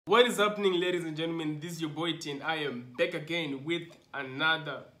What is happening, ladies and gentlemen? This is your boy T, and I am back again with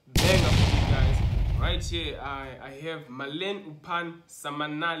another banger for you guys. Right here, I have Malen Upan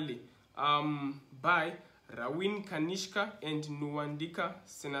Samanali by Raween Kanishka and Nuwandhika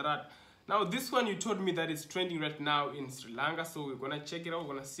Senarathne. Now, this one you told me that it's trending right now in Sri Lanka, so we're gonna check it out.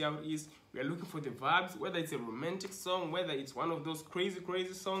 We're gonna see how it is. We are looking for the vibes, whether it's a romantic song, whether it's one of those crazy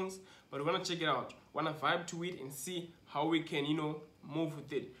songs, but we're gonna check it out. Wanna vibe to it and see how we can, move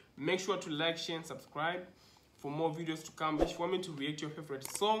with it. Make sure to like, share, and subscribe for more videos to come. If you want me to react to your favorite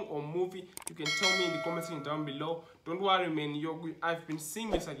song or movie, you can tell me in the comment section down below. Don't worry, man. I've been seeing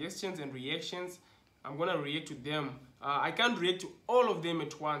your suggestions and reactions. I'm gonna react to them. I can't react to all of them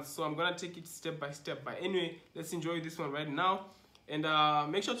at once, so I'm gonna take it step by step. But anyway, let's enjoy this one right now. And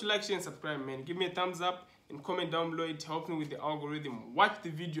make sure to like, share, and subscribe, man. Give me a thumbs up and comment down below. It helps me with the algorithm. Watch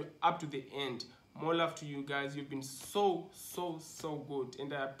the video up to the end. More love to you guys. You've been so good,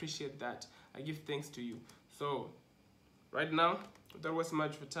 and I appreciate that. I give thanks to you. So right now, without wasting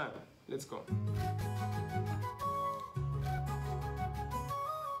much of time, let's go.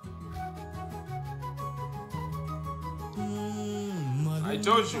 I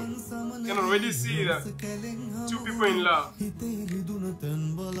told you, you can already see that two people in love.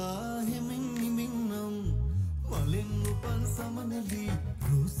 Malen Upan Samanali,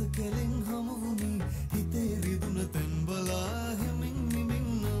 Rosa Keleng Hamuni, Hiteri Dunatan Bala,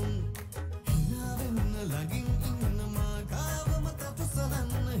 Hemiminum, Hinaven Lagging in the Magava Matapusalan,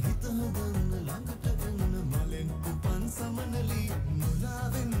 Hitadan, Langatan, Malen Upan Samanali,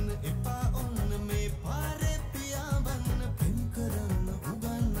 Mulaven, Epa on me, Pare Piaban, Pinkaran,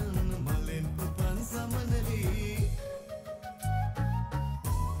 Uganan, Malen Upan Samanali.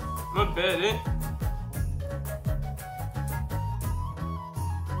 Not bad, eh?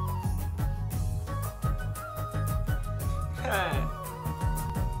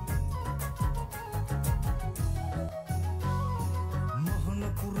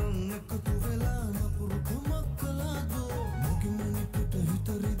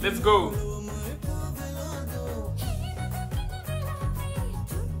 Let's go.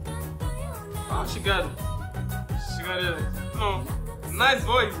 Oh, she got a nice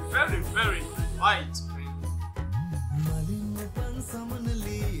voice, very light.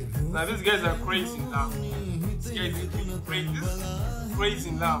 Now these guys are crazy in love. These guys are crazy. This is crazy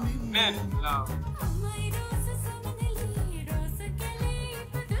in love. Men in love.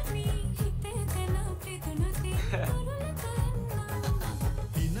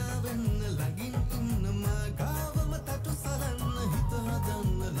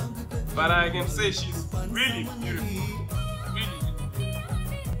 But I can say she's really beautiful. Really.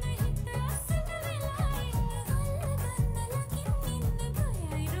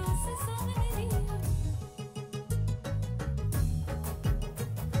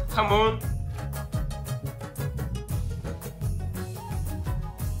 Come on.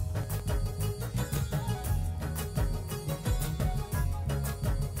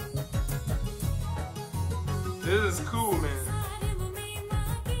 This is cool, man.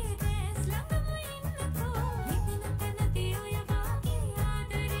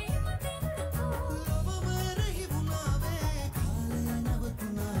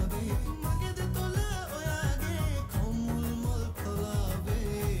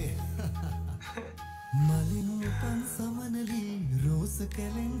 Malen Upan Samanali, Rosa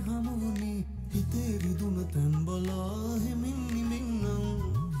Keleng Hamuni, Hiteri Dunatan Bala, Hemiminum.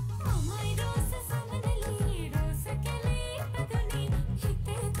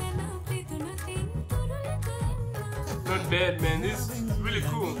 Not bad, man. This is really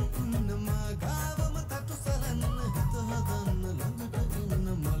cool.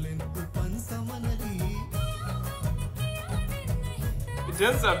 The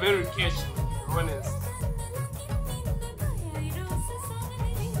dances are very catchy, honest.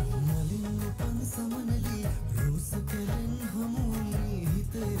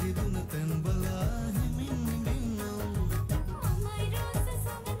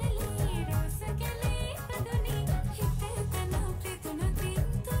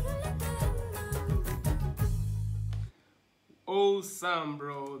 Awesome,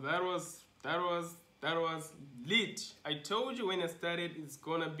 bro. That was lit. I told you when I started it's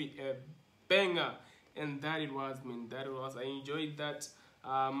gonna be a banger, and that it was, man. That it was. I enjoyed that.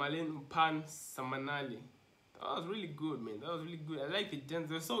 Malen Upan Samanali. That was really good, man. That was really good. I like the dance.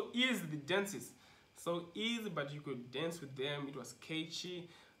 They're so easy, the dances. So easy, but you could dance with them. It was catchy.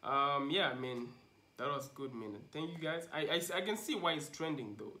 Yeah, man. That was good, man. Thank you guys. I can see why it's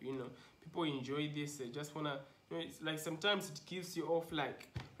trending though. People enjoy this. They just wanna You know, it's like sometimes it gives you off, like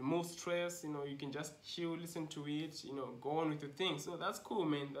remove stress. You know, you can just chill, listen to it. You know, go on with your thing. So that's cool,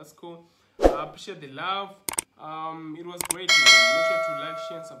 man. That's cool. I appreciate the love. It was great, man. Make sure to like,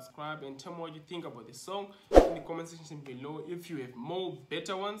 share, and subscribe, and tell me what you think about the song in the comment section below. If you have more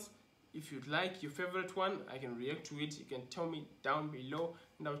better ones, if you'd like your favorite one, I can react to it. You can tell me down below,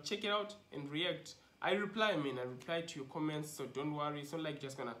 and I'll check it out and react. I reply, man. I reply to your comments, so don't worry. It's not like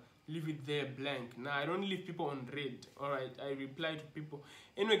just gonna leave it there blank. Nah, I don't leave people on read. Alright, I reply to people.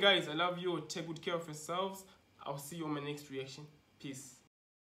 Anyway, guys, I love you. Take good care of yourselves. I'll see you on my next reaction. Peace.